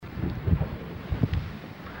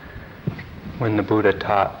when the Buddha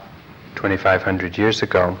taught 2,500 years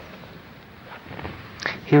ago,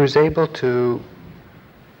 he was able to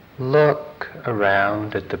look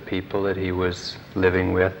around at the people that he was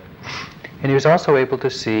living with, and he was also able to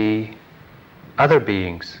see other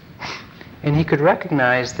beings. And he could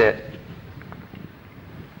recognize that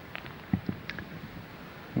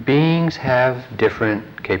beings have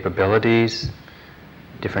different capabilities,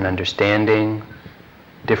 different understanding,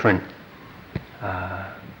 different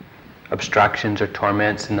obstructions or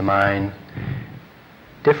torments in the mind,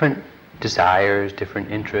 different desires,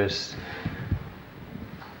 different interests.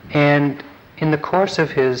 And in the course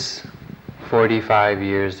of his 45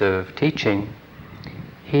 years of teaching,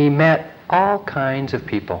 he met all kinds of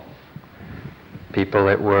people. People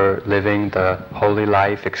that were living the holy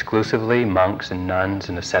life exclusively, monks and nuns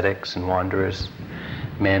and ascetics and wanderers,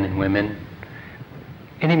 men and women.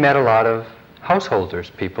 And he met a lot of householders,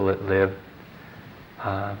 people that live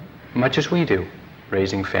much as we do,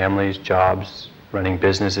 raising families, jobs, running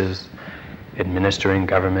businesses, administering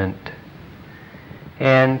government.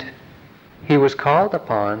 And he was called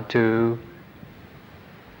upon to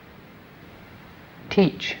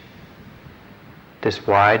teach this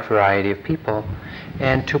wide variety of people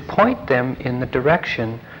and to point them in the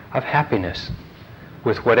direction of happiness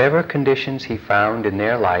with whatever conditions he found in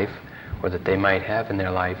their life or that they might have in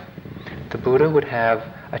their life. The Buddha would have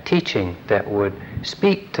a teaching that would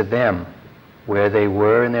speak to them where they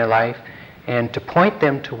were in their life and to point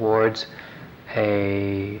them towards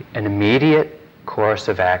an immediate course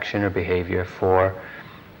of action or behavior for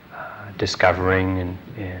discovering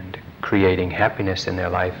and creating happiness in their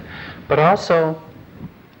life, but also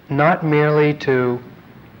not merely to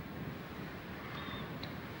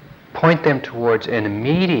point them towards an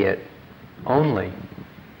immediate only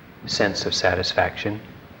sense of satisfaction,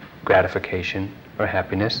 gratification, or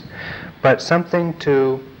happiness, but something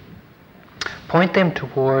to point them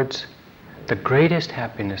towards the greatest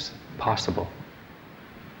happiness possible.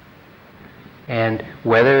 And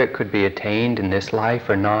whether it could be attained in this life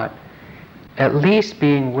or not, at least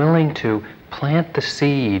being willing to plant the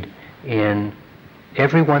seed in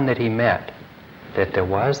everyone that he met, that there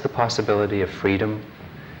was the possibility of freedom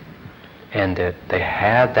and that they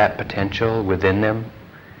had that potential within them,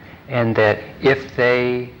 and that if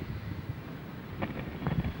they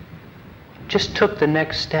just took the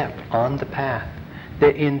next step on the path,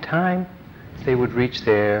 that in time they would reach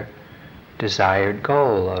their desired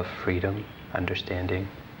goal of freedom, understanding,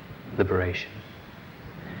 liberation.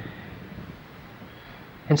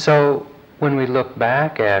 And so when we look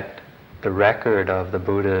back at the record of the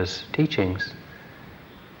Buddha's teachings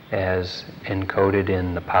as encoded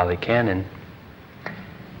in the Pali Canon,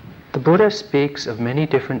 the Buddha speaks of many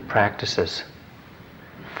different practices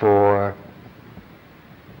for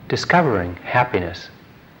discovering happiness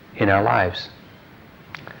in our lives.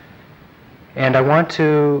 And I want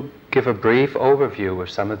to give a brief overview of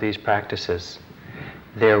some of these practices.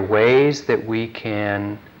 They're ways that we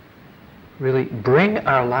can really bring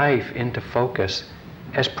our life into focus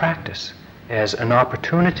as practice, as an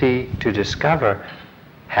opportunity to discover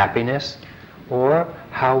happiness or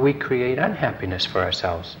how we create unhappiness for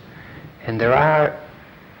ourselves. And there are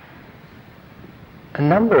a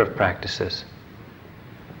number of practices,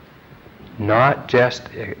 not just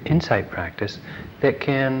insight practice, that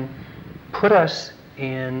can put us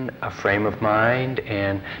in a frame of mind,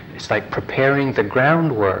 and it's like preparing the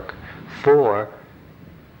groundwork for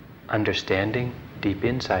understanding deep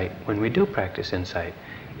insight when we do practice insight.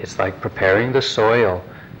 It's like preparing the soil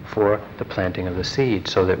for the planting of the seed,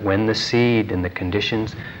 so that when the seed and the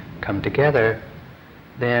conditions come together,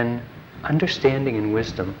 then understanding and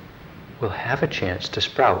wisdom will have a chance to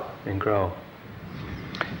sprout and grow.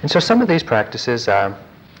 And so some of these practices are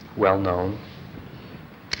well known,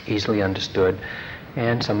 easily understood,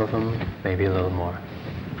 and some of them maybe a little more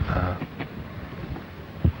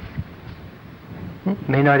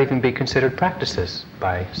may not even be considered practices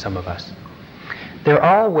by some of us. They're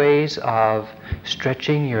all ways of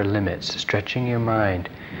stretching your limits, stretching your mind,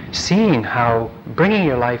 seeing how, bringing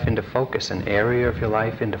your life into focus, an area of your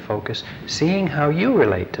life into focus, seeing how you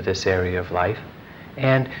relate to this area of life,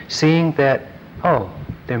 and seeing that, oh,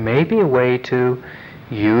 there may be a way to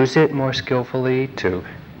use it more skillfully, to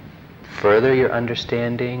further your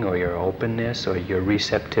understanding or your openness or your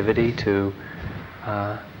receptivity to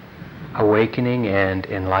awakening and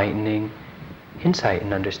enlightening insight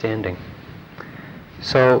and understanding.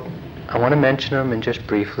 So I want to mention them and just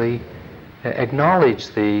briefly acknowledge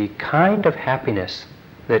the kind of happiness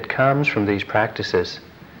that comes from these practices,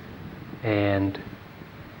 and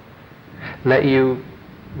let you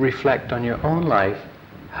reflect on your own life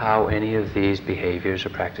how any of these behaviors or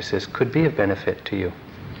practices could be of benefit to you.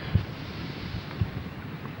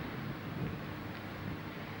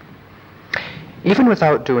 Even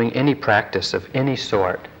without doing any practice of any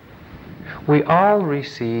sort, we all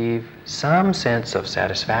receive some sense of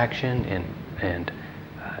satisfaction and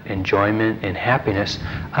enjoyment and happiness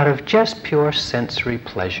out of just pure sensory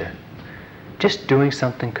pleasure. Just doing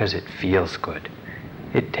something because it feels good.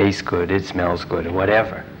 It tastes good, it smells good, or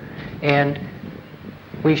whatever. And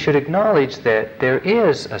we should acknowledge that there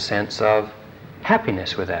is a sense of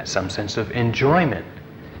happiness with that, some sense of enjoyment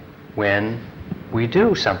when we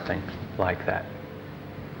do something like that.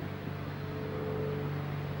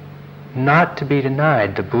 Not to be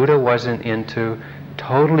denied. The Buddha wasn't into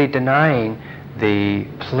totally denying the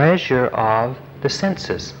pleasure of the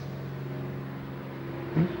senses.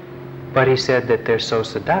 But he said that they're so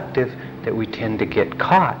seductive that we tend to get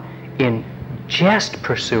caught in just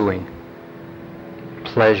pursuing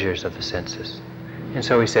pleasures of the senses. And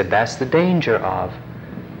so he said that's the danger of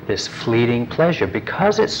this fleeting pleasure,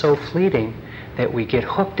 because it's so fleeting that we get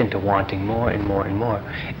hooked into wanting more and more and more,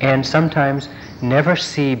 and sometimes never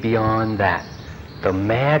see beyond that, the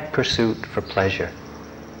mad pursuit for pleasure.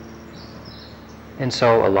 And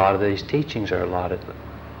so a lot of these teachings are a lot of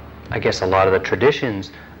the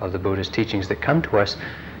traditions of the Buddha's teachings that come to us,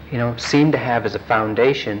 seem to have as a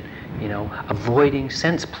foundation, avoiding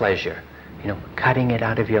sense pleasure, cutting it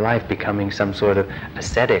out of your life, becoming some sort of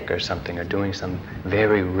ascetic or something, or doing some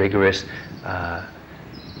very rigorous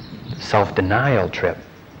self-denial trip.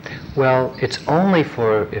 Well, it's only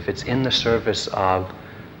if it's in the service of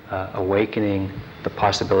awakening the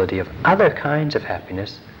possibility of other kinds of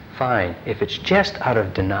happiness, fine. If it's just out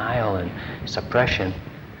of denial and suppression,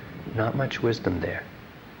 not much wisdom there.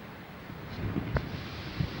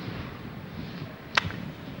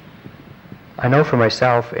 I know for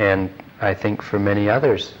myself, and I think for many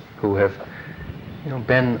others who have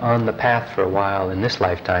been on the path for a while in this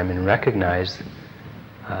lifetime and recognize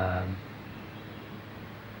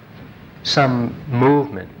some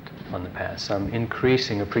movement on the path, some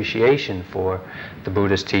increasing appreciation for the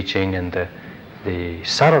Buddha's teaching and the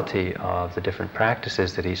subtlety of the different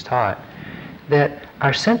practices that he's taught, that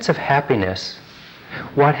our sense of happiness,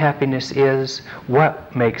 what happiness is,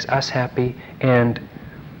 what makes us happy, and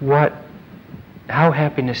how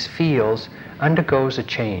happiness feels, undergoes a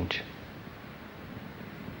change.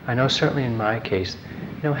 I know certainly in my case,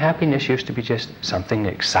 happiness used to be just something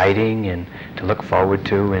exciting and to look forward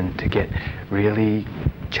to and to get really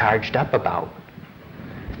charged up about.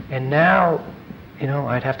 And now,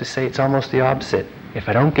 I'd have to say it's almost the opposite. If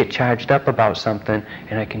I don't get charged up about something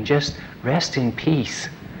and I can just rest in peace,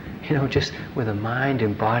 just with a mind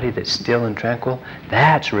and body that's still and tranquil,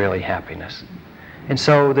 that's really happiness. And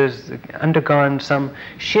so there's undergone some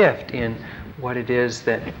shift in what it is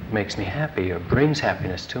that makes me happy or brings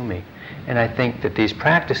happiness to me. And I think that these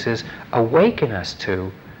practices awaken us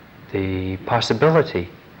to the possibility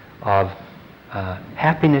of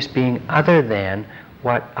happiness being other than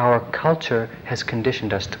what our culture has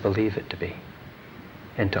conditioned us to believe it to be,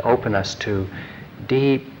 and to open us to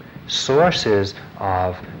deep sources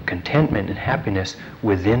of contentment and happiness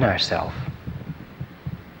within ourselves.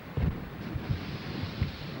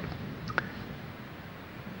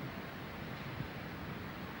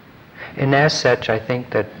 And as such, I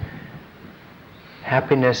think that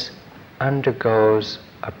happiness undergoes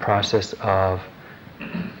a process of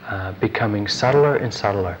becoming subtler and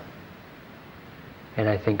subtler. And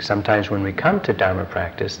I think sometimes when we come to Dharma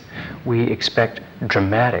practice, we expect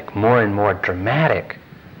more and more dramatic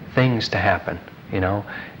things to happen.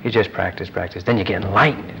 You just practice, then you get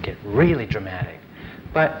enlightened and get really dramatic.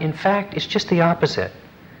 But in fact, it's just the opposite.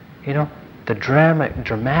 The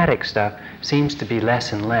dramatic stuff seems to be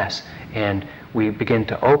less and less, and we begin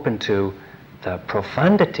to open to the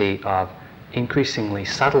profundity of increasingly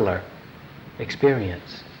subtler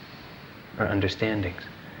experience or understandings.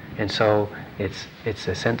 And so it's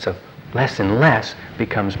a sense of less and less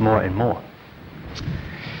becomes more and more.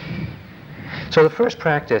 So the first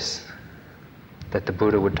practice that the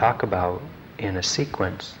Buddha would talk about in a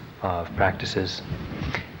sequence of practices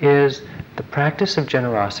is the practice of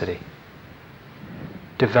generosity.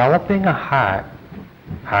 Developing a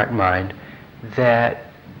heart-mind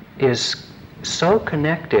that is so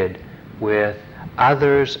connected with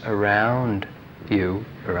others around you,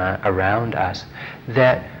 around us,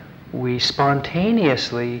 that we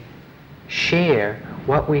spontaneously share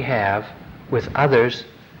what we have with others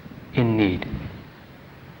in need.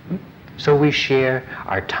 So we share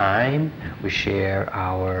our time, we share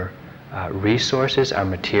our resources, our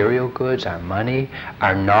material goods, our money,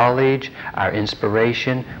 our knowledge, our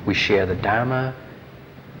inspiration. We share the Dharma.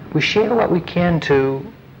 we share what we can to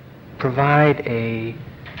provide a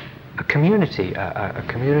community, a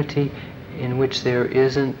community in which there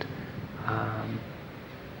isn't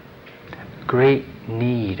great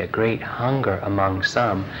need, a great hunger among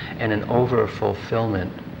some, and an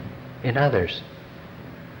over-fulfillment in others.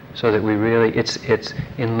 So that we really, it's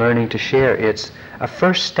in learning to share, it's a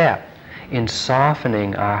first step in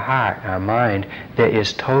softening our heart, our mind, that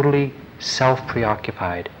is totally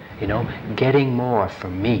self-preoccupied, getting more for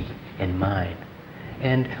me and mine.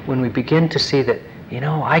 And when we begin to see that,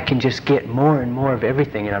 I can just get more and more of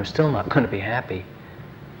everything and I'm still not going to be happy,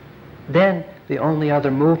 then the only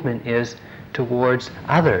other movement is towards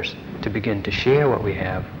others, to begin to share what we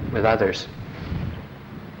have with others.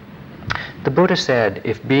 The Buddha said,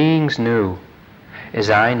 if beings knew, as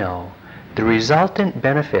I know, the resultant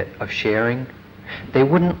benefit of sharing, they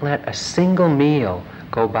wouldn't let a single meal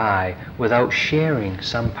go by without sharing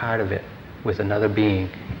some part of it with another being,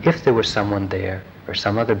 if there was someone there or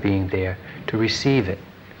some other being there to receive it.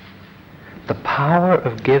 The power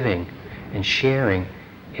of giving and sharing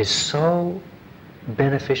is so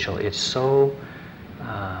beneficial, it's so,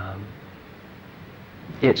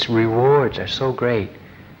 its rewards are so great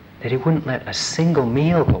that he wouldn't let a single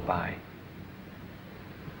meal go by.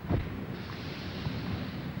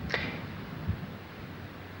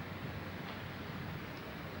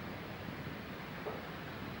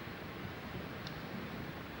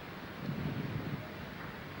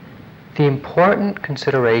 The important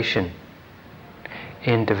consideration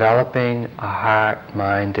in developing a heart,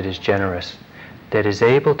 mind that is generous, that is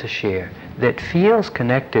able to share, that feels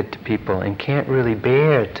connected to people and can't really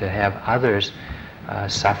bear to have others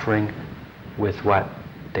suffering with what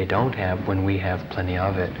they don't have when we have plenty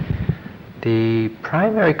of it. The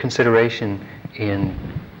primary consideration in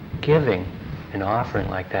giving an offering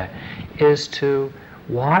like that is to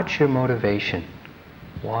watch your motivation.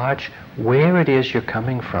 Watch where it is you're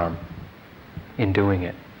coming from in doing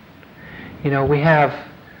it. We have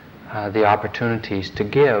the opportunities to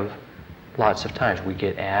give lots of times. We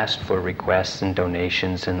get asked for requests and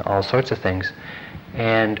donations and all sorts of things,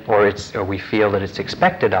 or we feel that it's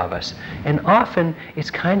expected of us. And often it's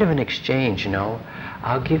kind of an exchange,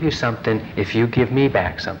 I'll give you something if you give me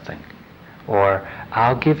back something. Or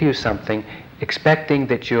I'll give you something expecting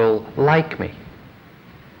that you'll like me.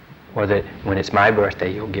 Or that when it's my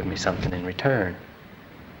birthday, you'll give me something in return.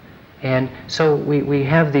 And so we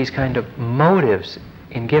have these kind of motives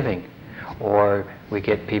in giving. Or we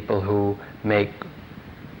get people who make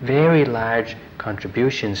very large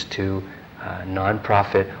contributions to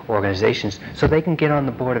non-profit organizations so they can get on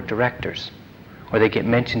the board of directors, or they get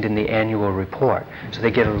mentioned in the annual report, so they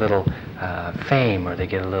get a little fame, or they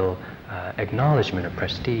get a little acknowledgement or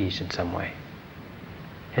prestige in some way.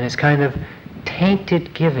 And it's kind of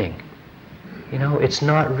tainted giving. It's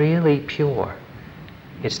not really pure.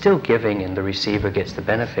 It's still giving and the receiver gets the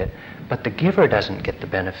benefit, but the giver doesn't get the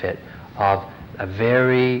benefit of a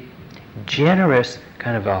very generous,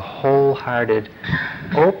 kind of a wholehearted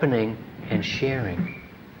opening and sharing.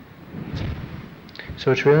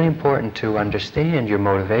 So it's really important to understand your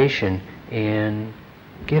motivation in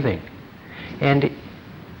giving, and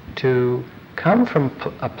to come from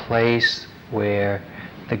a place where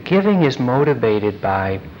the giving is motivated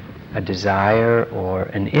by a desire or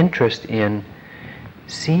an interest in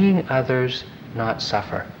seeing others not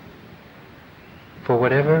suffer for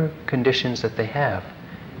whatever conditions that they have,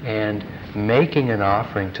 and making an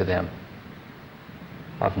offering to them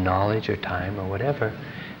of knowledge or time or whatever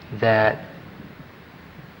that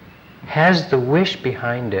has the wish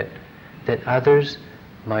behind it that others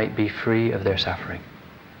might be free of their suffering.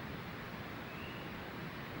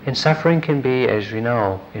 And suffering can be, as we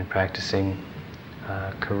know in practicing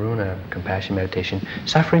karuna, compassion meditation,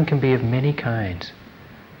 suffering can be of many kinds.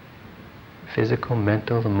 Physical,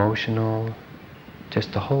 mental, emotional,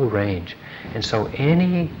 just the whole range. And so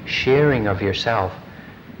any sharing of yourself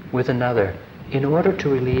with another in order to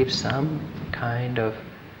relieve some kind of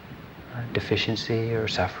deficiency or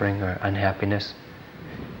suffering or unhappiness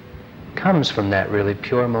comes from that really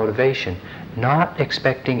pure motivation, not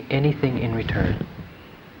expecting anything in return.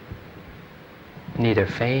 Neither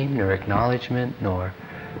fame, nor acknowledgement, nor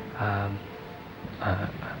an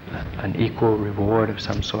equal reward of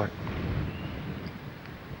some sort.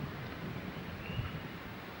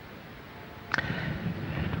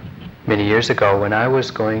 Many years ago, when I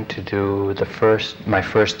was going to do my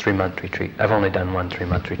first 3-month retreat, I've only done one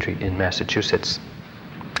 3-month retreat in Massachusetts,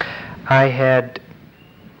 I had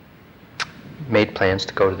made plans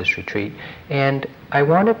to go to this retreat, and I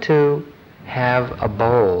wanted to have a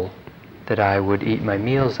bowl that I would eat my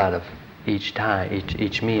meals out of each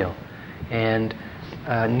meal. And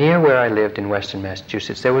near where I lived in western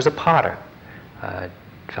Massachusetts, there was a potter, a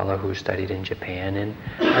fellow who studied in Japan, and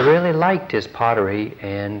I really liked his pottery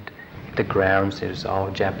and the grounds. There's all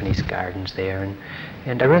Japanese gardens there,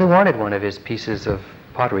 and I really wanted one of his pieces of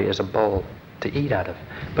pottery as a bowl to eat out of.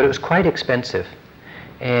 But it was quite expensive,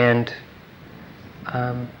 and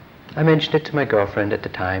I mentioned it to my girlfriend at the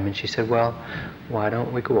time, and she said, well, why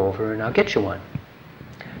don't we go over and I'll get you one.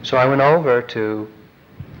 So I went over to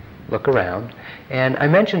look around, and I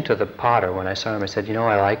mentioned to the potter when I saw him, I said, you know,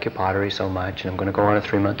 I like your pottery so much, and I'm going to go on a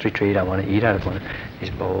 3-month retreat. I want to eat out of one of these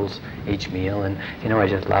bowls each meal, and, you know, I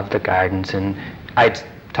just love the gardens. And I'd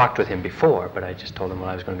talked with him before, but I just told him when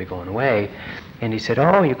I was going to be going away. And he said,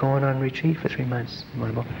 oh, you're going on retreat for 3 months? You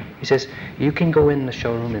want a bowl? He says, you can go in the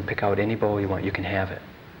showroom and pick out any bowl you want. You can have it.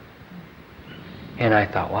 And I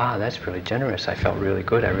thought, wow, that's really generous. I felt really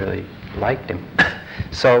good. I really liked him.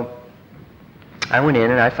 So I went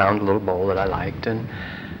in and I found a little bowl that I liked, and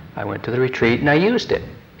I went to the retreat and I used it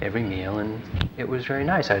every meal, and it was very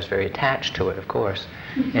nice. I was very attached to it, of course.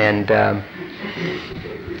 And,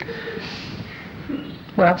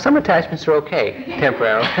 well, some attachments are okay,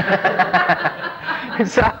 temporarily.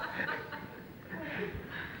 So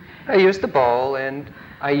I used the bowl, and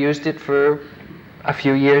I used it for a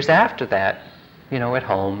few years after that, you know, at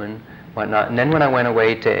home and whatnot. And then when I went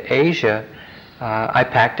away to Asia, I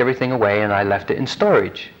packed everything away and I left it in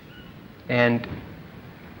storage. And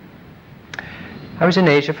I was in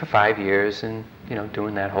Asia for 5 years and, you know,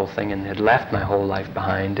 doing that whole thing, and had left my whole life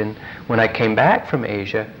behind. And when I came back from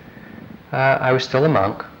Asia, I was still a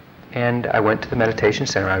monk, and I went to the meditation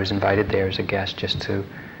center. I was invited there as a guest just to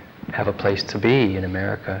have a place to be in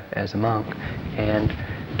America as a monk. And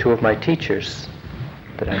 2 of my teachers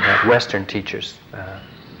that I had, Western teachers,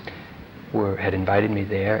 had invited me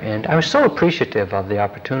there, and I was so appreciative of the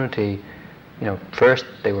opportunity. You know, first,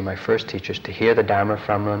 they were my first teachers, to hear the Dharma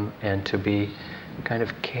from them and to be kind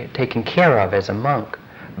of taken care of as a monk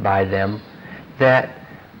by them, that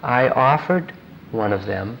I offered one of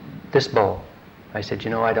them this bowl. I said, you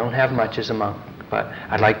know, I don't have much as a monk, but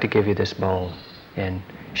I'd like to give you this bowl. And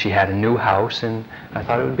she had a new house, and I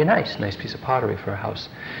thought it would be nice piece of pottery for a house.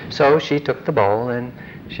 So she took the bowl, and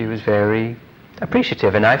she was very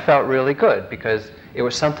appreciative, and I felt really good because it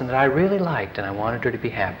was something that I really liked, and I wanted her to be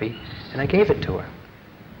happy, and I gave it to her.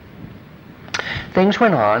 Things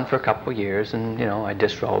went on for a couple of years, and, you know, I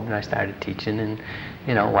disrobed and I started teaching and,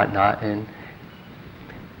 you know, whatnot. And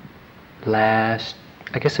I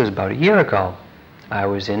guess it was about a year ago, I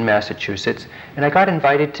was in Massachusetts, and I got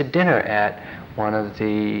invited to dinner at one of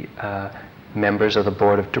the members of the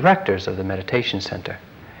board of directors of the meditation center.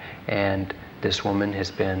 And this woman has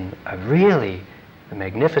been a really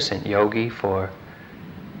magnificent yogi for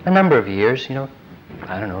a number of years, you know,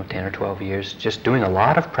 I don't know, 10 or 12 years, just doing a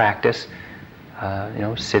lot of practice, you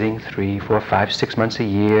know, sitting 3, 4, 5, 6 months a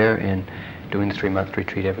year and doing the 3-month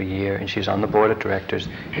retreat every year. And she's on the board of directors.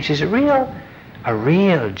 And she's a real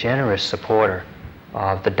generous supporter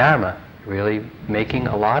of the Dharma, really making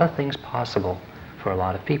a lot of things possible for a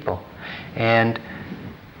lot of people. And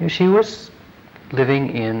you know, she was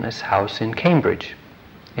living in this house in Cambridge,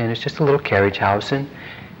 and it's just a little carriage house, and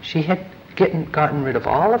she had gotten rid of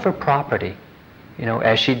all of her property. You know,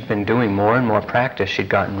 as she'd been doing more and more practice, she'd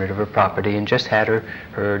gotten rid of her property and just had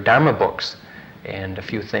her Dharma books and a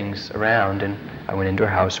few things around. And I went into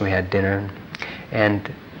her house and we had dinner,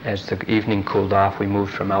 and as the evening cooled off, we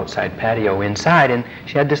moved from outside patio inside, and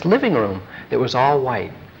she had this living room that was all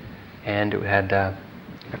white, and it had a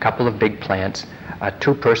couple of big plants, a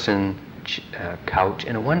 2-person couch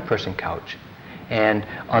and a 1-person couch. And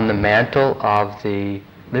on the mantle of the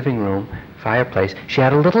living room fireplace, she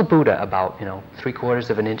had a little Buddha about, you know, 3/4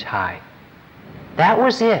 of an inch high. That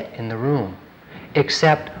was it in the room,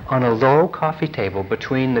 except on a low coffee table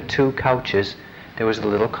between the 2 couches, there was a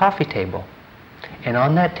little coffee table. And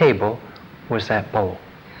on that table was that bowl.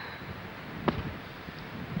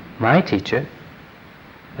 My teacher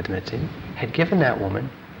at the meditation had given that woman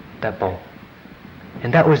that bowl.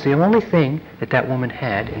 And that was the only thing that woman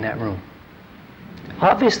had in that room.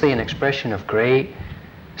 Obviously an expression of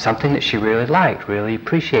something that she really liked, really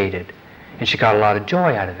appreciated. And she got a lot of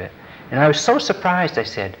joy out of it. And I was so surprised, I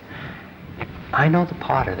said, I know the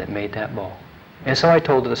potter that made that bowl. And so I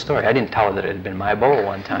told her the story. I didn't tell her that it had been my bowl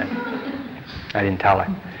one time. I didn't tell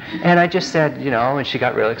her. And I just said, you know, and she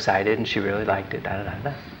got real excited and she really liked it,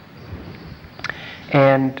 da-da-da-da.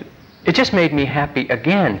 And it just made me happy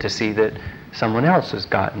again to see that someone else has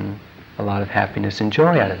gotten a lot of happiness and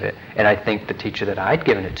joy out of it. And I think the teacher that I'd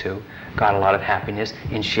given it to got a lot of happiness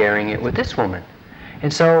in sharing it with this woman.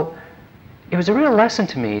 And so it was a real lesson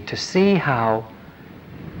to me to see how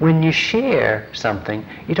when you share something,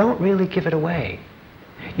 you don't really give it away.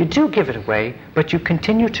 You do give it away, but you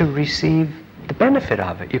continue to receive the benefit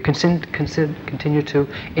of it. You continue to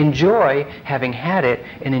enjoy having had it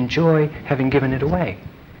and enjoy having given it away.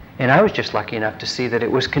 And I was just lucky enough to see that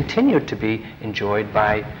it was continued to be enjoyed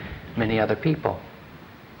by many other people.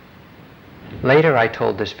 Later I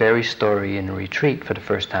told this very story in a retreat for the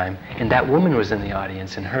first time, and that woman was in the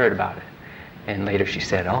audience and heard about it. And later she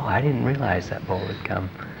said, "Oh, I didn't realize that bowl had come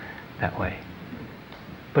that way."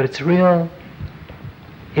 But it's real,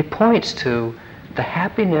 it points to the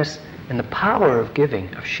happiness and the power of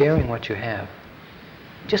giving, of sharing what you have.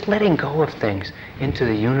 Just letting go of things into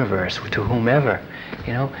the universe, to whomever,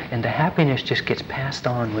 and the happiness just gets passed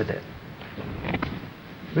on with it.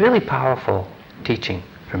 Really powerful teaching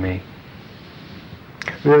for me.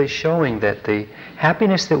 Really showing that the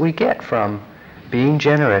happiness that we get from being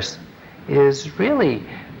generous is really,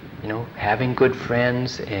 having good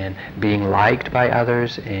friends and being liked by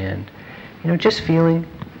others and, just feeling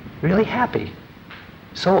really happy.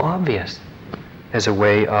 So obvious as a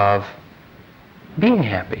way of being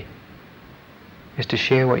happy is to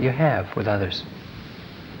share what you have with others.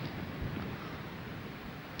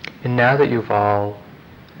 And now that you've all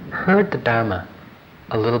heard the Dharma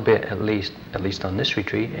a little bit, at least on this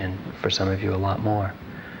retreat, and for some of you a lot more,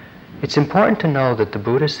 it's important to know that the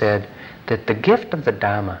Buddha said that the gift of the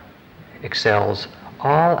Dharma excels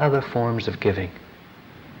all other forms of giving.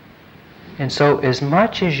 And so as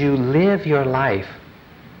much as you live your life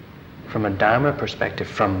from a Dharma perspective,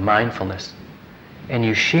 from mindfulness, and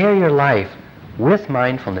you share your life with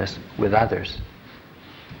mindfulness with others,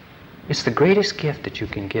 it's the greatest gift that you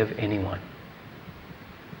can give anyone.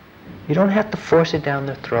 You don't have to force it down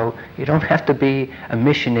their throat. You don't have to be a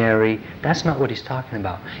missionary. That's not what he's talking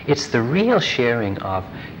about. It's the real sharing of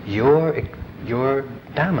your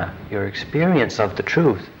Dhamma, your experience of the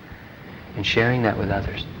truth, and sharing that with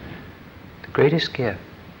others. The greatest gift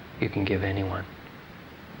you can give anyone.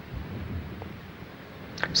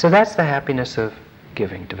 So that's the happiness of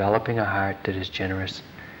giving, developing a heart that is generous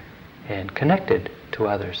and connected to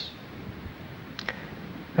others.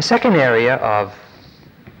 A second area of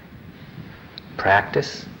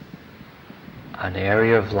practice, an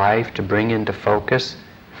area of life to bring into focus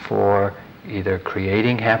for either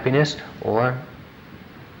creating happiness or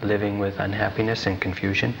living with unhappiness and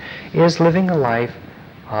confusion, is living a life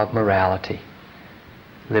of morality,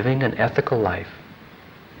 living an ethical life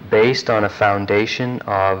based on a foundation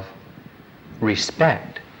of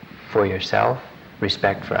respect for yourself,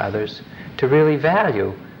 respect for others, to really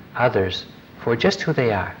value others for just who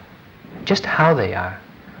they are, just how they are,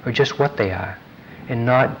 or just what they are, and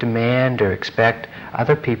not demand or expect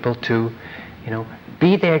other people to,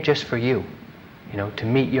 be there just for you, to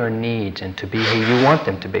meet your needs and to be who you want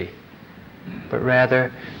them to be, but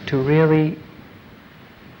rather to really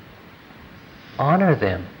honor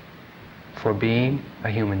them for being a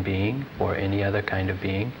human being or any other kind of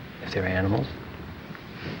being, if they're animals,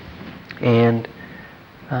 and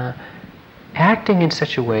acting in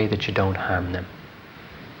such a way that you don't harm them.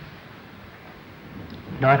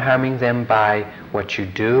 Not harming them by what you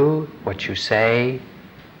do, what you say,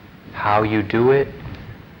 how you do it,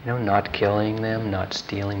 not killing them, not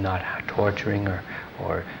stealing, not torturing,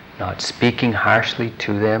 or not speaking harshly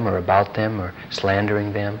to them or about them, or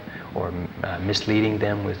slandering them, or misleading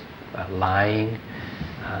them with lying.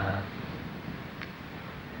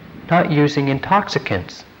 Not using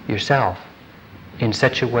intoxicants yourself in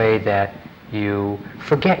such a way that you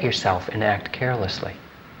forget yourself and act carelessly,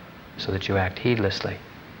 so that you act heedlessly.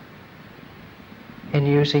 And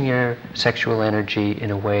using your sexual energy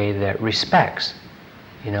in a way that respects,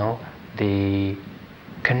 the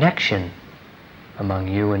connection among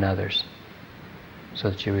you and others, so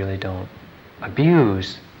that you really don't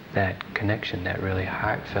abuse that connection, that really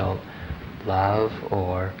heartfelt love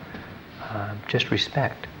or just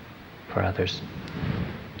respect for others.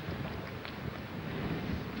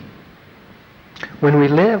 When we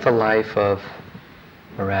live a life of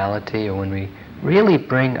morality, or when we really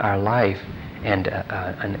bring our life and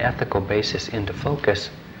an ethical basis into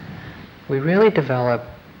focus, we really develop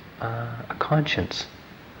a conscience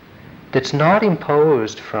that's not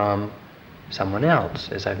imposed from someone else,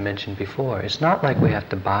 as I've mentioned before. It's not like we have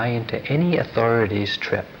to buy into any authority's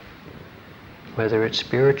trip, whether it's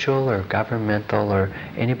spiritual or governmental or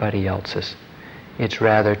anybody else's. It's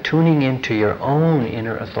rather tuning into your own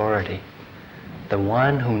inner authority, the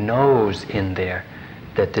one who knows in there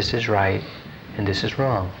that this is right and this is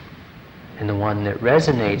wrong, and the one that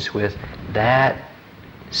resonates with that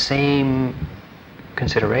same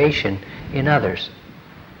consideration in others.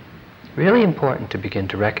 Really important to begin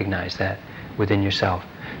to recognize that within yourself,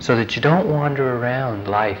 so that you don't wander around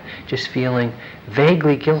life just feeling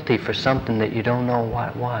vaguely guilty for something that you don't know what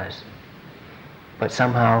it was. But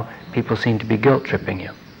somehow people seem to be guilt-tripping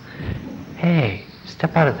you. Hey,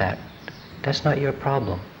 step out of that. That's not your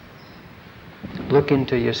problem. Look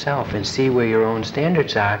into yourself and see where your own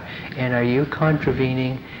standards are, and are you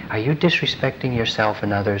contravening, are you disrespecting yourself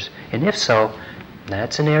and others? And if so,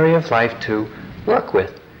 that's an area of life to work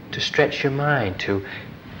with, to stretch your mind, to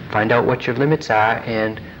find out what your limits are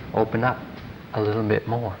and open up a little bit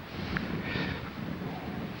more.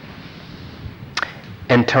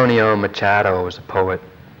 Antonio Machado was a poet,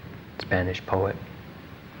 Spanish poet,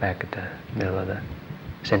 back at the middle of the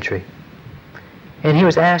century. And he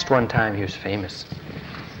was asked one time, he was famous,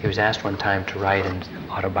 he was asked one time to write an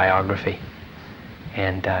autobiography.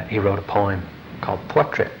 And he wrote a poem called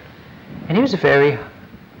Portrait. And he was a very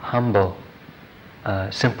humble,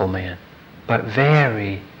 simple man, but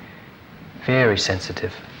very, very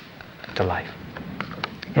sensitive to life.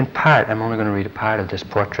 In part, I'm only going to read a part of this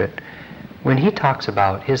portrait. When he talks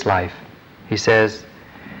about his life, he says,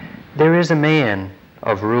 "There is a man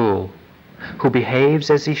of rule who behaves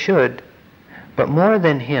as he should, but more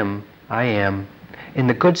than him I am, in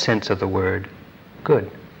the good sense of the word, good.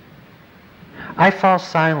 I fall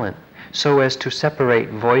silent so as to separate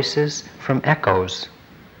voices from echoes,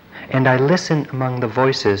 and I listen among the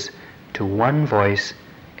voices to one voice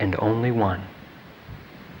and only one.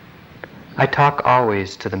 I talk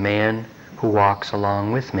always to the man who walks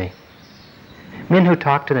along with me. Men who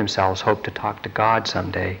talk to themselves hope to talk to God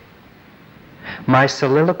someday. My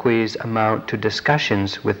soliloquies amount to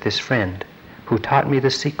discussions with this friend who taught me the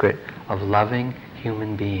secret of loving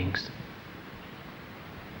human beings."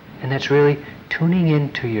 And that's really tuning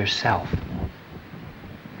into yourself,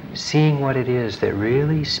 seeing what it is that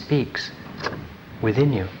really speaks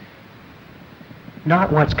within you.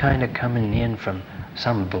 Not what's kind of coming in from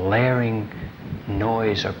some blaring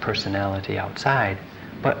noise or personality outside,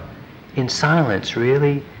 but in silence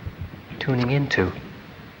really tuning into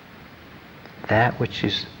that which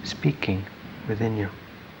is speaking within you.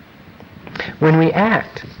 When we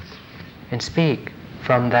act and speak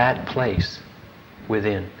from that place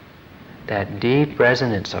within, that deep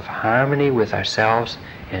resonance of harmony with ourselves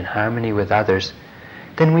and harmony with others,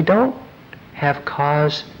 then we don't have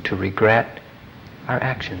cause to regret our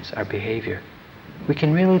actions, our behavior. We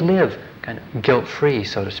can really live kind of guilt-free,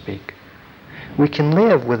 so to speak. We can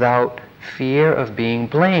live without fear of being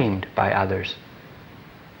blamed by others,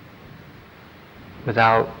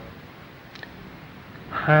 without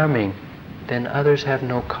harming. Then others have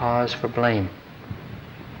no cause for blame.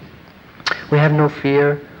 We have no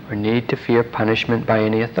fear or need to fear punishment by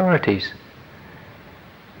any authorities,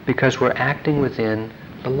 because we're acting within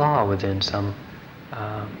the law, within some,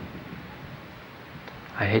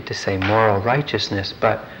 I hate to say moral righteousness,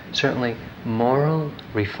 but certainly moral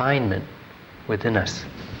refinement within us.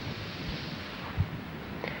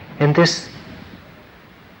 And this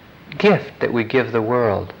gift that we give the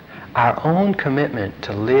world, our own commitment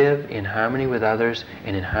to live in harmony with others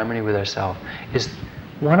and in harmony with ourselves, is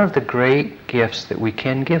one of the great gifts that we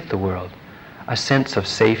can give the world. A sense of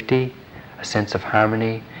safety, a sense of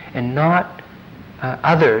harmony, and not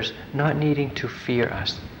others not needing to fear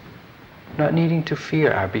us, not needing to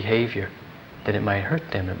fear our behavior, that it might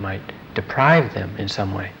hurt them, it might deprive them in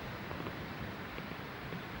some way.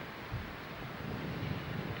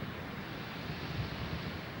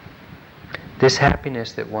 This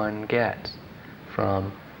happiness that one gets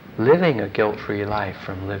from living a guilt-free life,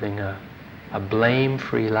 from living a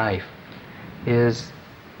blame-free life, is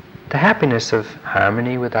the happiness of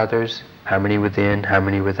harmony with others, harmony within,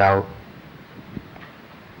 harmony without,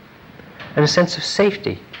 and a sense of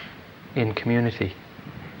safety in community.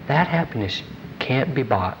 That happiness can't be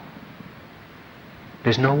bought.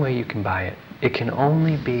 There's no way you can buy it. It can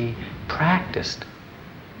only be practiced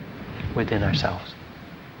within ourselves.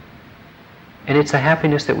 And it's the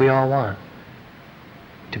happiness that we all want,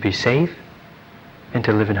 to be safe and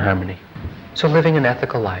to live in harmony. So living an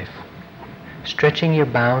ethical life, stretching your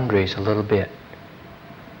boundaries a little bit,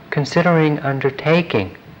 considering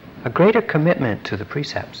undertaking a greater commitment to the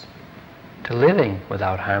precepts, to living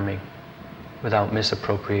without harming, without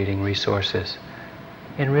misappropriating resources,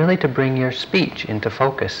 and really to bring your speech into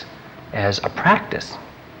focus as a practice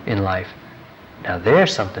in life. Now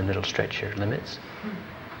there's something that'll stretch your limits.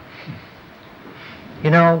 You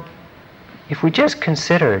know, if we just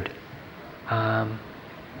considered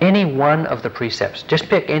any one of the precepts, just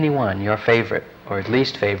pick any one, your favorite or at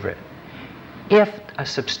least favorite, if a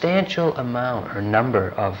substantial amount or number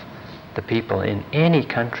of the people in any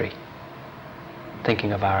country,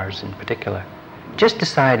 thinking of ours in particular, just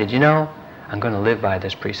decided, you know, I'm going to live by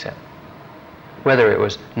this precept. Whether it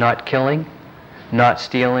was not killing, not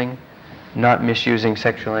stealing, not misusing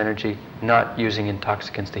sexual energy, not using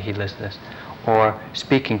intoxicants to heedlessness, or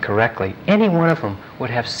speaking correctly, any one of them would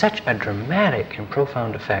have such a dramatic and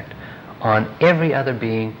profound effect on every other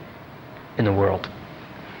being in the world.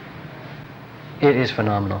 It is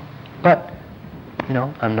phenomenal. But,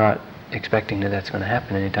 I'm not expecting that that's going to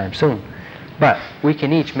happen anytime soon. But we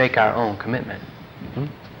can each make our own commitment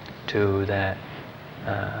to that,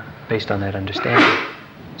 based on that understanding.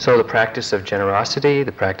 So the practice of generosity,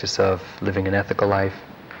 the practice of living an ethical life.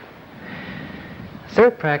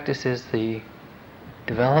 Third practice is the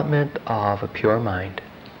development of a pure mind.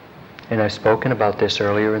 And I've spoken about this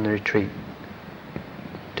earlier in the retreat.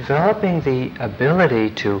 Developing the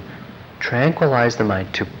ability to tranquilize the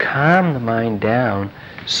mind, to calm the mind down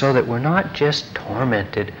so that we're not just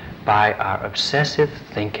tormented by our obsessive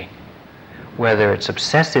thinking. Whether it's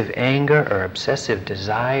obsessive anger or obsessive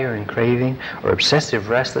desire and craving, or obsessive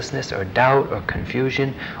restlessness or doubt or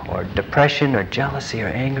confusion or depression or jealousy or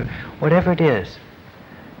anger, whatever it is,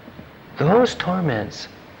 those torments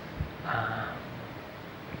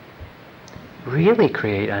really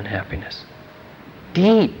create unhappiness,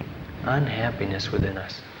 deep unhappiness within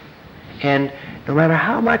us. And no matter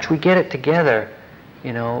how much we get it together,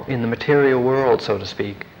 in the material world, so to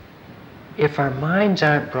speak, if our minds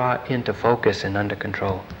aren't brought into focus and under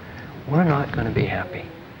control, we're not going to be happy.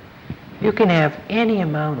 You can have any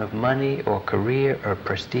amount of money or career or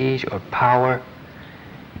prestige or power,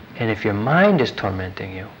 and if your mind is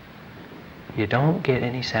tormenting you, you don't get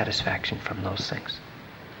any satisfaction from those things.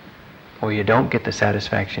 Or you don't get the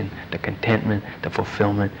satisfaction, the contentment, the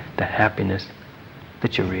fulfillment, the happiness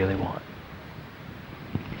that you really want.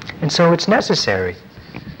 And so it's necessary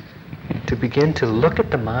to begin to look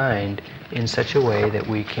at the mind in such a way that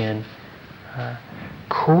we can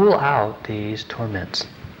cool out these torments.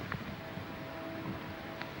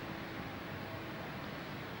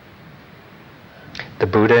 The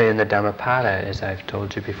Buddha in the Dhammapada, as I've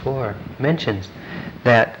told you before, mentions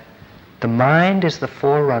that the mind is the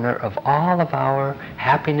forerunner of all of our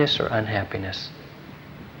happiness or unhappiness.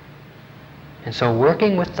 And so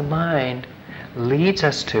working with the mind leads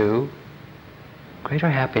us to greater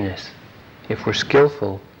happiness if we're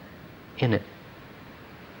skillful in it.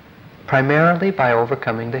 Primarily by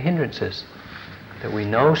overcoming the hindrances that we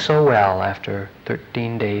know so well after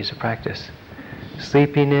 13 days of practice.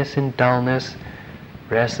 Sleepiness and dullness,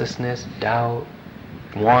 restlessness, doubt,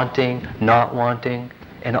 wanting, not wanting,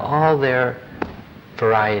 and all their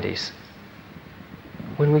varieties.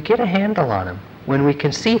 When we get a handle on them, when we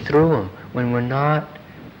can see through them, when we're not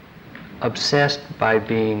obsessed by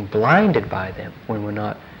being blinded by them, when we're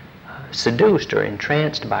not seduced or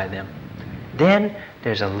entranced by them, then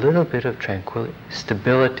there's a little bit of tranquility,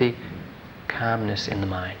 stability, calmness in the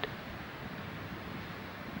mind.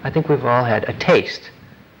 I think we've all had a taste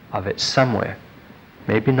of it somewhere.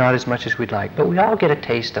 Maybe not as much as we'd like, but we all get a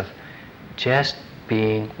taste of just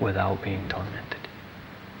being without being tormented.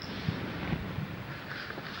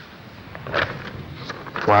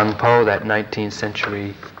 Huang Po, that 19th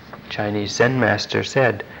century Chinese Zen master,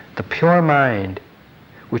 said, "The pure mind,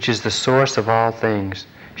 which is the source of all things,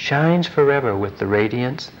 shines forever with the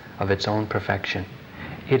radiance of its own perfection.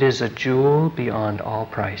 It is a jewel beyond all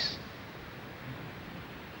price."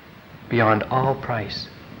 Beyond all price.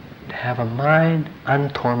 To have a mind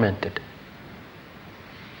untormented.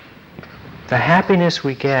 The happiness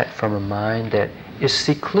we get from a mind that is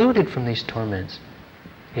secluded from these torments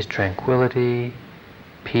is tranquility,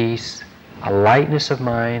 peace, a lightness of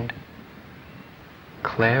mind,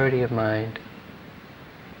 clarity of mind.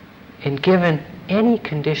 And given any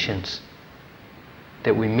conditions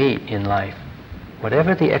that we meet in life,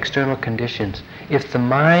 whatever the external conditions, if the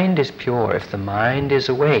mind is pure, if the mind is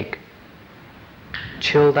awake,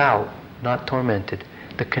 chilled out, not tormented,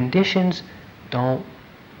 the conditions don't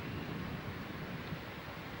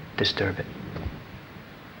disturb it.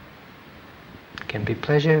 It can be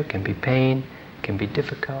pleasure, can be pain, can be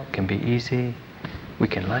difficult, can be easy. We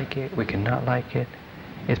can like it, we can not like it.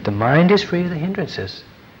 If the mind is free of the hindrances,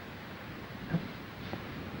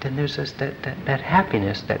 then there's this, that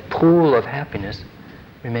happiness, that pool of happiness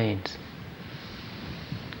remains.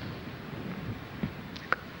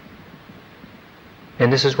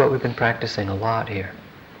 And this is what we've been practicing a lot here.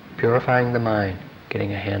 Purifying the mind,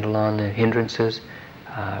 getting a handle on the hindrances,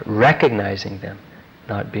 recognizing them,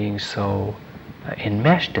 not being so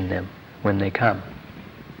enmeshed in them when they come,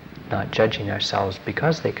 not judging ourselves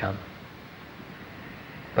because they come,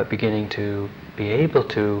 but beginning to be able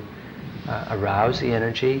to arouse the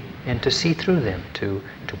energy and to see through them, to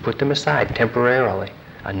put them aside temporarily,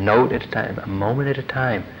 a note at a time, a moment at a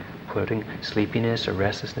time, putting sleepiness or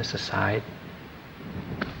restlessness aside,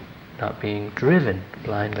 not being driven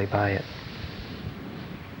blindly by it.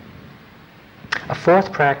 A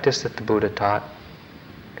fourth practice that the Buddha taught,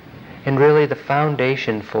 and really the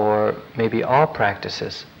foundation for maybe all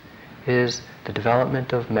practices, is the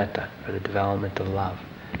development of metta, or the development of love.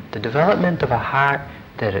 The development of a heart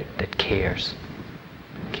that cares.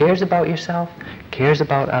 Cares about yourself, cares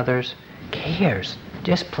about others, cares,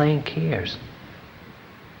 just plain cares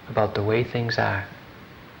about the way things are,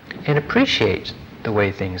 and appreciates the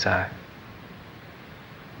way things are.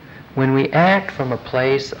 When we act from a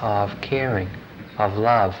place of caring, of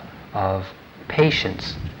love, of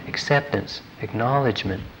patience, acceptance,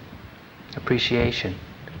 acknowledgement, appreciation,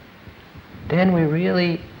 then we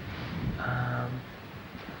really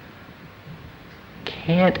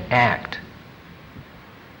can't act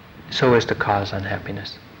so as to cause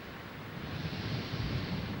unhappiness.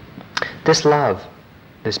 This love,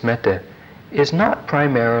 this metta, is not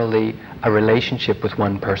primarily a relationship with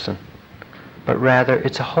one person, but rather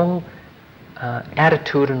it's a whole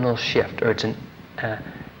attitudinal shift, or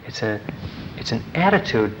it's an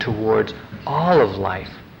attitude towards all of life.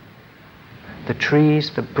 The trees,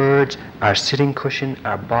 the birds, our sitting cushion,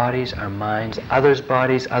 our bodies, our minds, others'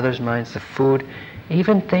 bodies, others' minds, the food,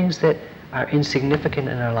 even things that are insignificant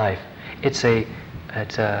in our life. It's a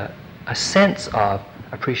sense of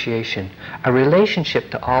appreciation, a relationship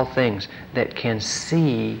to all things that can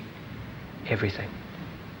see everything.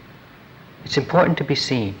 It's important to be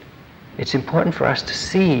seen. It's important for us to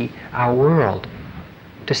see our world,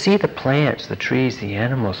 to see the plants, the trees, the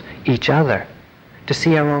animals, each other, to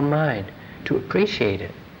see our own mind, to appreciate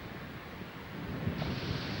it.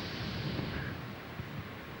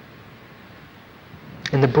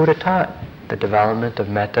 And the Buddha taught the development of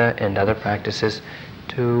metta and other practices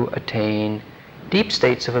to attain deep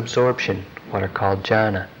states of absorption, what are called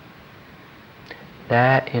jhana.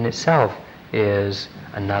 That in itself is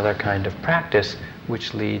another kind of practice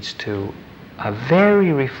which leads to a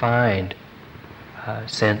very refined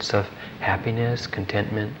sense of happiness,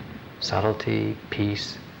 contentment, subtlety,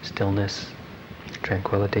 peace, stillness,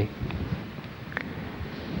 tranquility.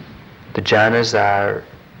 The jhanas are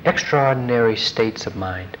extraordinary states of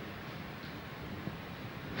mind,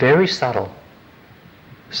 very subtle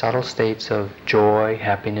states of joy,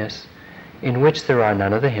 happiness, in which there are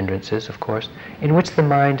none of the hindrances, of course, in which the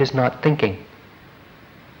mind is not thinking,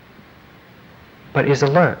 but is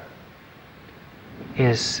alert,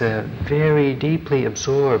 is very deeply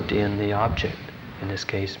absorbed in the object, in this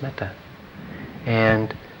case metta.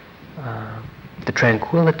 And the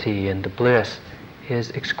tranquility and the bliss is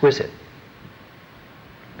exquisite,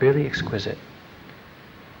 really exquisite.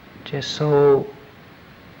 Just so,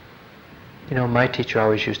 my teacher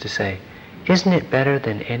always used to say, isn't it better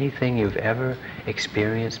than anything you've ever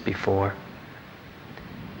experienced before?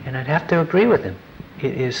 And I'd have to agree with him.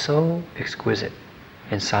 It is so exquisite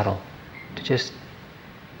and subtle to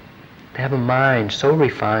have a mind so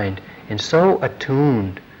refined and so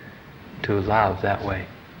attuned to love that way.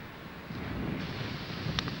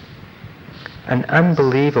 An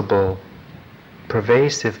unbelievable,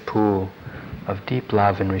 pervasive pool of deep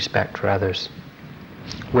love and respect for others,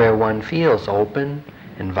 where one feels open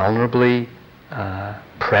and vulnerably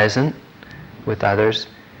present with others,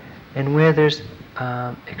 and where there's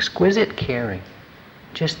exquisite caring,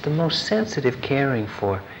 just the most sensitive caring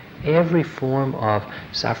for every form of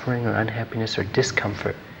suffering or unhappiness or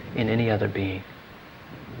discomfort in any other being.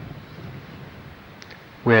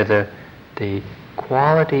 Where the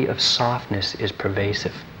quality of softness is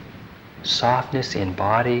pervasive. Softness in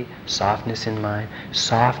body, softness in mind,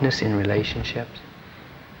 softness in relationships.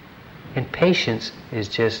 And patience is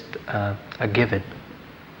just a given.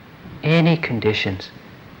 Any conditions,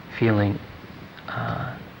 feeling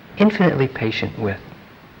infinitely patient with.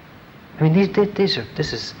 I mean,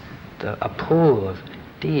 this is a pool of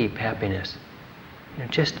deep happiness,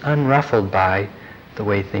 just unruffled by the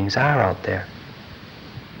way things are out there.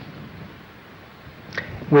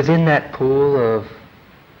 Within that pool of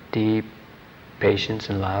deep patience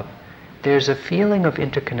and love, there's a feeling of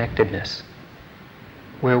interconnectedness,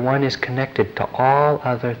 where one is connected to all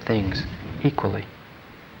other things equally.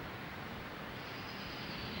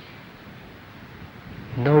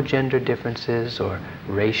 No gender differences or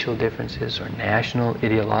racial differences or national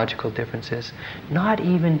ideological differences, not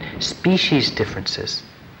even species differences.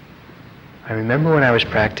 I remember when I was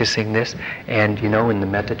practicing this, and in the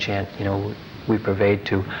metta chant, we pervade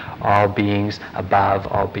to all beings above,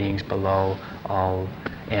 all beings below, all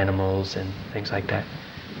animals and things like that.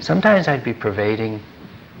 Sometimes I'd be pervading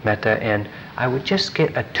metta and I would just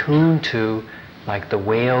get attuned to like the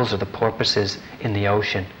whales or the porpoises in the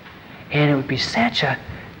ocean. And it would be such a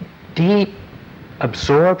deep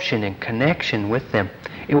absorption and connection with them.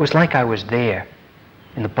 It was like I was there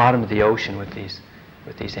in the bottom of the ocean with these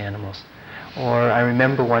animals. Or I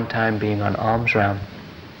remember one time being on Armstrong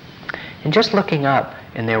and just looking up,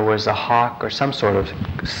 and there was a hawk or some sort of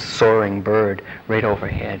soaring bird right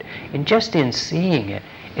overhead. And just in seeing it,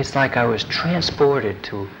 it's like I was transported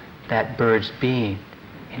to that bird's being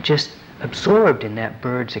and just absorbed in that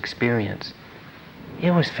bird's experience.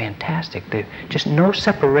 It was fantastic. Just no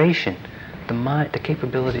separation. The mind, the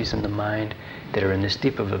capabilities in the mind that are in this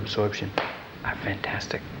deep of absorption are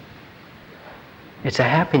fantastic. It's a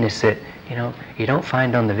happiness that, you don't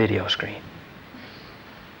find on the video screen.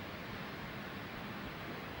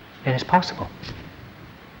 And it's possible.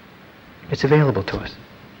 It's available to us.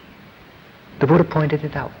 The Buddha pointed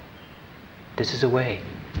it out. This is a way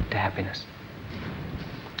to happiness.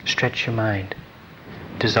 Stretch your mind.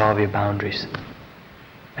 Dissolve your boundaries.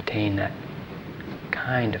 Attain that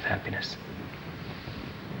kind of happiness.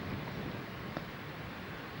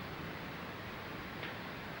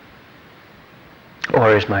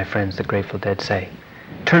 Or as my friends the Grateful Dead say,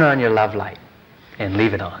 turn on your love light and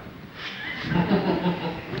leave it on.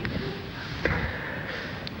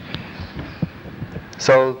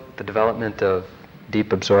 So, the development of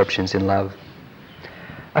deep absorptions in love.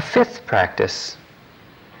 A fifth practice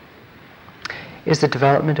is the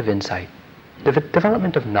development of insight, the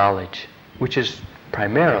development of knowledge, which is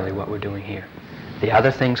primarily what we're doing here. The other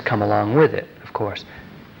things come along with it, of course.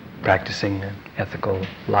 Practicing an ethical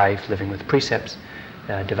life, living with precepts,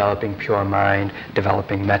 developing pure mind,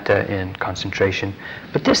 developing metta and concentration.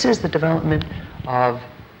 But this is the development of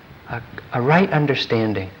a right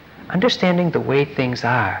understanding the way things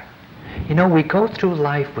are. We go through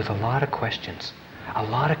life with a lot of questions, a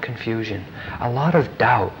lot of confusion, a lot of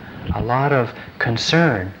doubt, a lot of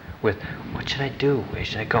concern with what should I do? Where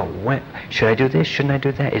should I go? When should I do this? Shouldn't I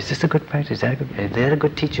do that? Is this a good practice? Is that a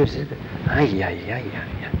good teacher? Is it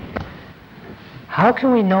How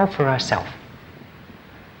can we know for ourselves?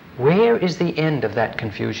 Where is the end of that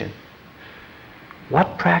confusion?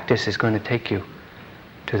 What practice is going to take you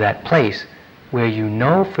to that place where you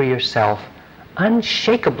know for yourself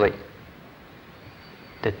unshakably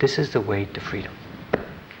that this is the way to freedom,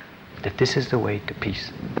 that this is the way to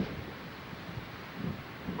peace?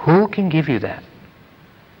 Who can give you that,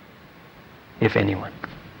 if anyone?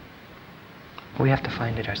 We have to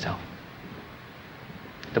find it ourselves.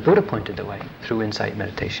 The Buddha pointed the way through insight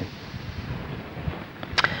meditation.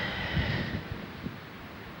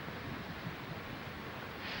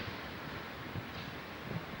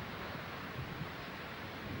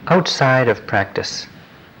 Outside of practice,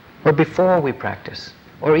 or before we practice,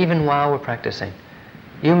 or even while we're practicing,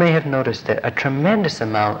 you may have noticed that a tremendous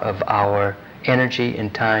amount of our energy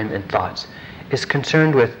and time and thoughts is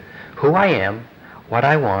concerned with who I am, what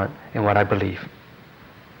I want, and what I believe.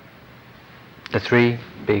 The three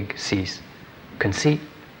big C's: conceit,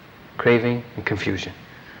 craving, and confusion.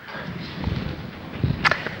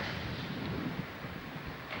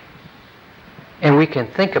 And we can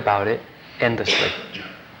think about it endlessly.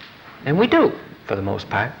 And we do, for the most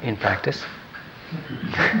part, in practice.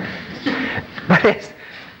 But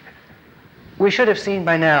we should have seen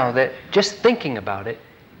by now that just thinking about it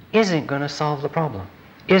isn't going to solve the problem,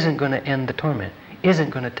 isn't going to end the torment, isn't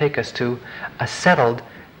going to take us to a settled,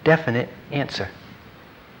 definite answer.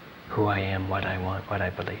 Who I am, what I want, what I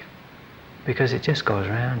believe. Because it just goes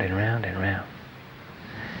round and round and round.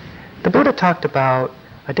 The Buddha talked about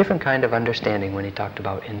a different kind of understanding when he talked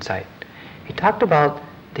about insight. He talked about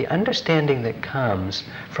the understanding that comes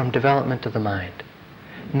from development of the mind.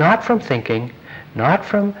 Not from thinking, not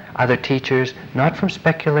from other teachers, not from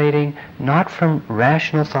speculating, not from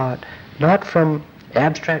rational thought, not from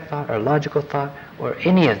abstract thought or logical thought or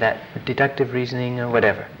any of that, deductive reasoning or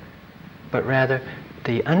whatever. But rather,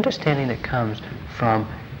 the understanding that comes from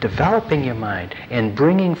developing your mind and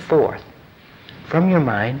bringing forth from your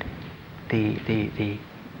mind the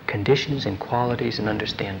conditions and qualities and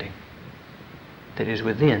understanding that is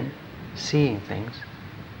within seeing things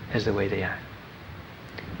as the way they are.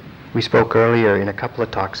 We spoke earlier in a couple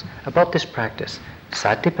of talks about this practice,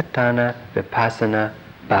 Satipatthana, Vipassana,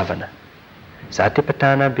 Bhavana.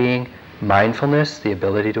 Satipatthana being mindfulness, the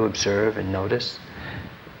ability to observe and notice.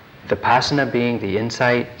 Vipassana being the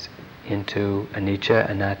insight into anicca,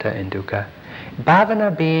 anatta, and dukkha.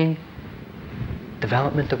 Bhavana being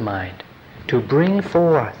development of mind, to bring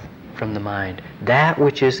forth from the mind that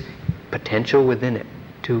which is potential within it,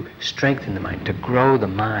 to strengthen the mind, to grow the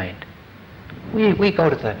mind. We go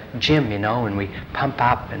to the gym, and we pump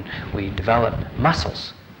up and we develop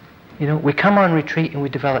muscles. We come on retreat and we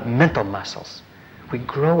develop mental muscles. We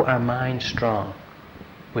grow our mind strong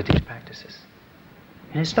with these practices.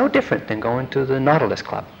 And it's no different than going to the Nautilus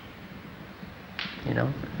Club.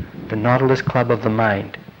 The Nautilus Club of the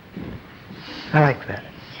mind. I like that.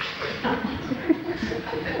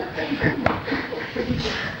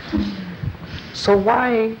 So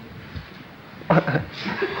why...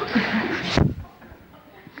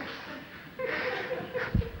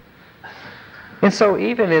 And so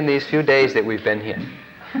even in these few days that we've been here,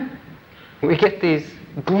 we get these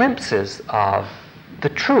glimpses of the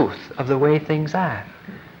truth of the way things are.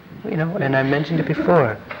 And I mentioned it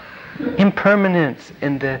before. Impermanence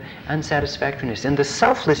and the unsatisfactoriness and the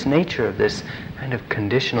selfless nature of this kind of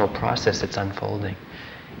conditional process that's unfolding.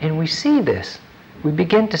 And we see this. We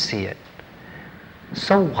begin to see it.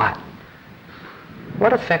 So what?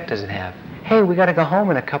 What effect does it have? Hey, we got to go home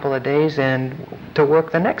in a couple of days and to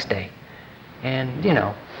work the next day. And,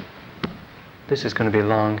 this is going to be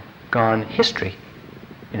long gone history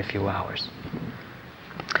in a few hours.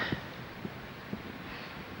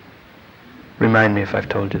 Remind me if I've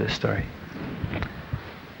told you this story.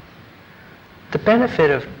 The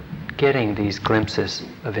benefit of getting these glimpses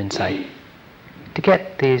of insight, to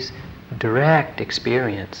get these direct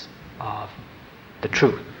experience of the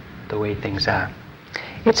truth, the way things are.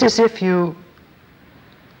 It's as if you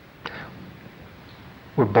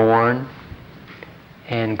were born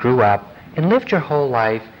and grew up and lived your whole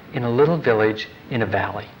life in a little village in a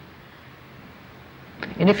valley.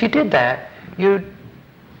 And if you did that, you'd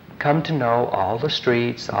come to know all the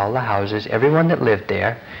streets, all the houses, everyone that lived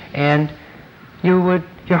there, and your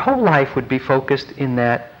whole life would be focused in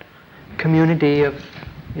that community of,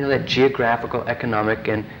 that geographical, economic,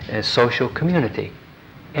 and social community.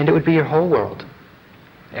 And it would be your whole world.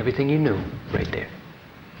 Everything you knew right there.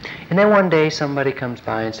 And then one day somebody comes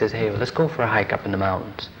by and says, hey, well, let's go for a hike up in the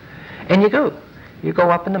mountains. And you go. You go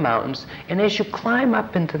up in the mountains, and as you climb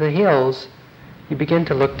up into the hills, you begin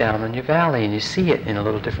to look down on your valley and you see it in a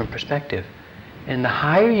little different perspective. And the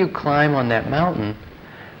higher you climb on that mountain,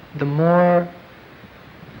 the more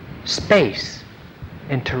space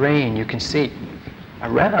and terrain you can see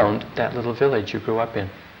around that little village you grew up in.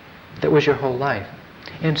 That was your whole life.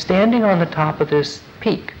 And standing on the top of this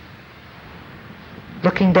peak,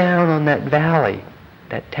 looking down on that valley,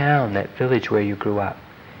 that town, that village where you grew up,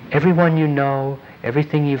 everyone you know,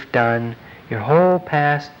 everything you've done, your whole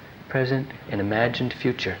past, present, and imagined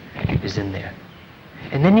future is in there.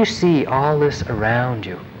 And then you see all this around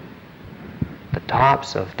you. The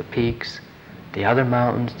tops of the peaks, the other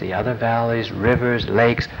mountains, the other valleys, rivers,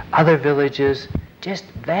 lakes, other villages, just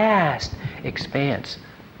vast expanse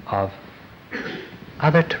of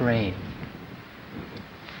other terrain.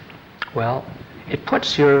 Well, it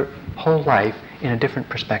puts your whole life in a different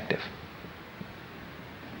perspective.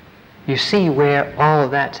 You see where all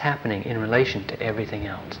of that's happening in relation to everything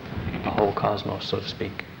else, the whole cosmos, so to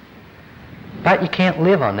speak. But you can't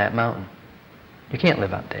live on that mountain. You can't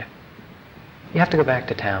live out there. You have to go back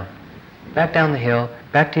to town, back down the hill,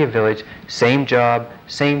 back to your village, same job,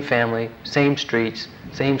 same family, same streets,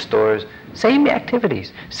 same stores, same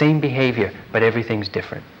activities, same behavior, but everything's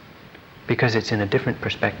different because it's in a different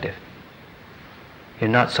perspective. You're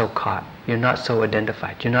not so caught. You're not so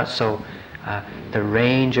identified. You're not so, the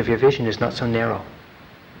range of your vision is not so narrow.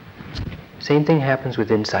 Same thing happens with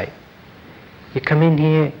insight. You come in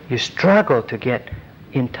here, you struggle to get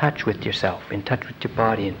in touch with yourself, in touch with your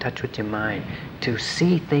body, in touch with your mind, to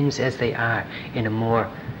see things as they are in a more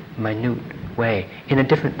minute way, from a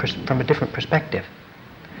different perspective.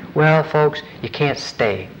 Well, folks, you can't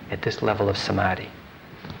stay at this level of samadhi,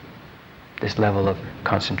 this level of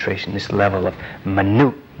concentration, this level of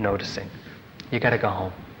minute noticing. You got to go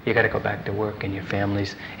home. You got to go back to work and your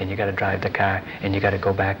families, and you got to drive the car, and you got to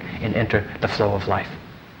go back and enter the flow of life.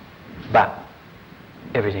 But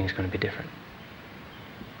everything's going to be different.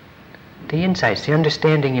 The insights, the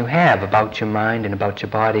understanding you have about your mind and about your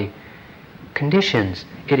body conditions,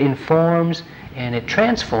 it informs and it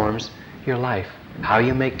transforms your life, how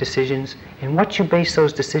you make decisions and what you base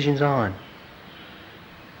those decisions on.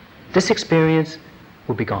 This experience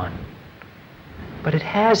will be gone, but it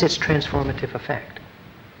has its transformative effect.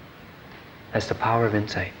 That's the power of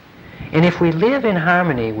insight. And if we live in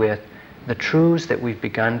harmony with the truths that we've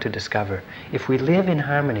begun to discover, if we live in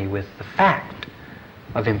harmony with the fact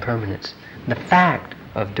of impermanence, the fact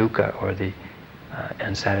of dukkha, or the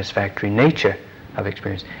unsatisfactory nature of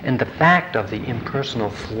experience, and the fact of the impersonal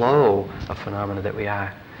flow of phenomena that we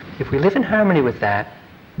are, if we live in harmony with that,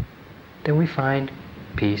 then we find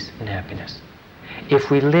peace and happiness.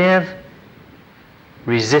 If we live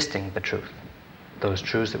resisting the truth, those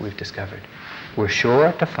truths that we've discovered, we're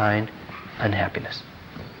sure to find unhappiness,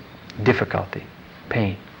 difficulty,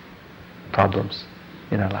 pain, problems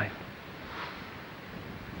in our life.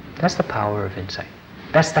 That's the power of insight.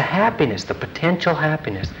 That's the happiness, the potential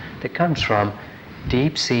happiness that comes from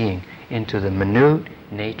deep seeing into the minute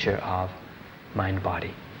nature of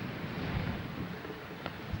mind-body.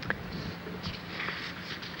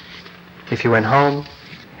 If you went home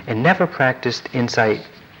and never practiced insight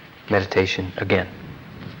meditation again,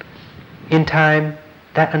 in time,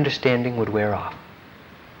 that understanding would wear off.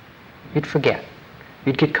 You'd forget.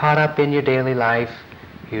 You'd get caught up in your daily life.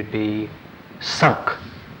 You'd be sunk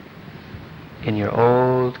in your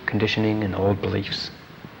old conditioning and old beliefs.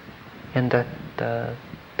 And the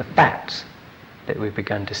facts that we've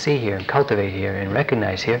begun to see here and cultivate here and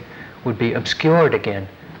recognize here would be obscured again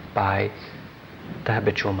by the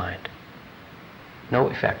habitual mind. No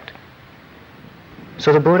effect.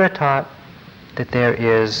 So the Buddha taught that there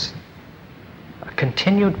is a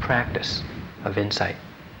continued practice of insight.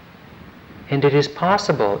 And it is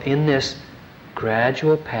possible in this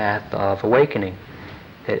gradual path of awakening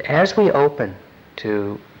that as we open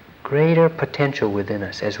to greater potential within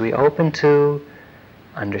us, as we open to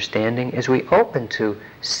understanding, as we open to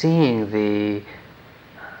seeing the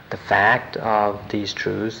fact of these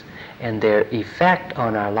truths and their effect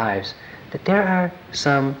on our lives, that there are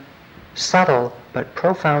some subtle but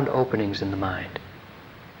profound openings in the mind.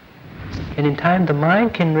 And in time, the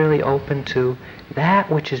mind can really open to that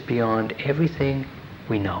which is beyond everything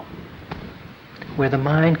we know, where the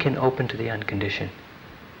mind can open to the unconditioned,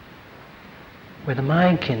 where the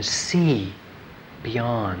mind can see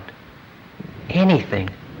beyond anything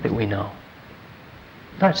that we know.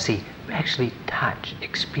 Not see, actually touch,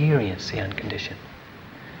 experience the unconditioned.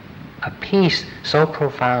 A peace so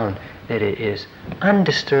profound that it is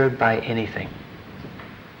undisturbed by anything.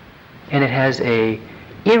 And it has a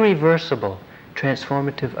irreversible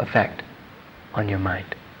transformative effect on your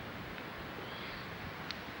mind.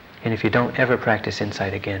 And if you don't ever practice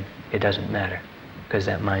insight again, it doesn't matter, because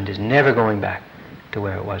that mind is never going back to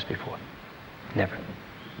where it was before. Never.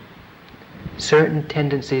 Certain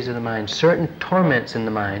tendencies of the mind, certain torments in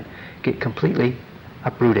the mind get completely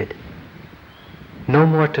uprooted. No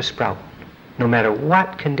more to sprout, no matter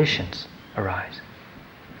what conditions arise.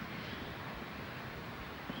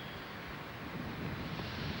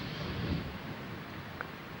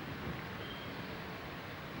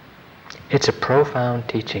 It's a profound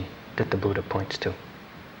teaching that the Buddha points to.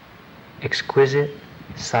 Exquisite,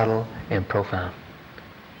 subtle, and profound.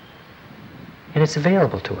 And it's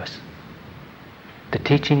available to us. The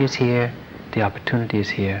teaching is here, the opportunity is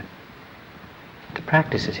here, the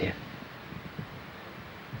practice is here.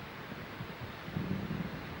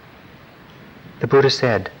 The Buddha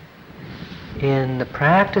said, in the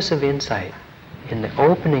practice of insight, in the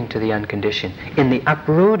opening to the unconditioned, in the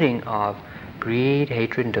uprooting of greed,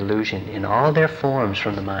 hatred, and delusion in all their forms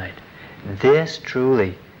from the mind, this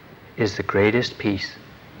truly is the greatest peace,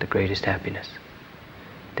 the greatest happiness.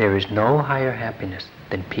 There is no higher happiness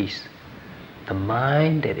than peace. The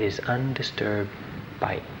mind that is undisturbed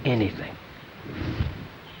by anything.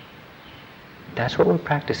 That's what we're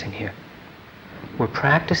practicing here. We're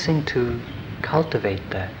practicing to cultivate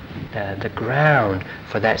the ground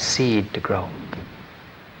for that seed to grow.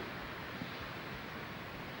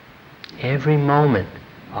 Every moment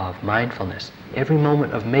of mindfulness, every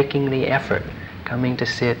moment of making the effort, coming to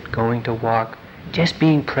sit, going to walk, just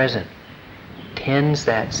being present, tends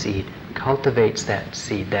that seed, cultivates that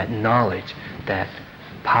seed, that knowledge, that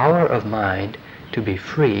power of mind to be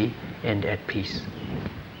free and at peace.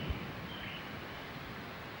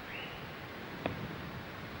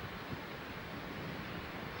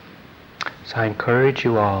 So I encourage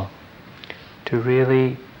you all to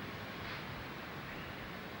really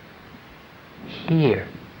hear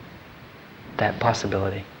that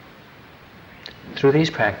possibility through these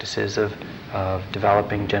practices of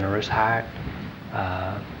developing generous heart,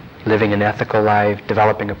 living an ethical life,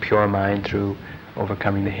 developing a pure mind through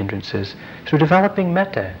overcoming the hindrances, through developing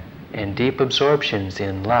metta and deep absorptions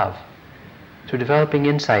in love, through developing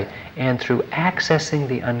insight, and through accessing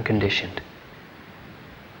the unconditioned.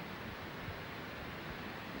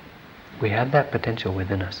 We have that potential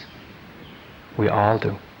within us. We all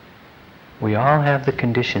do. We all have the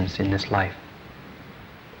conditions in this life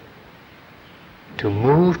to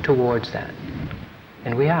move towards that.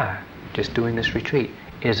 And we are. Just doing this retreat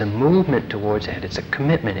is a movement towards that. It's a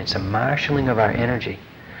commitment. It's a marshaling of our energy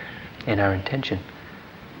and our intention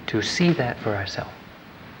to see that for ourselves.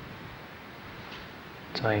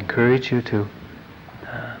 So I encourage you to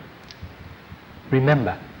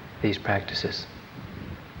remember these practices.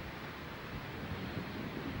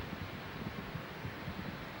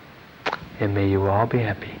 and may you all be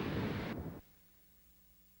happy.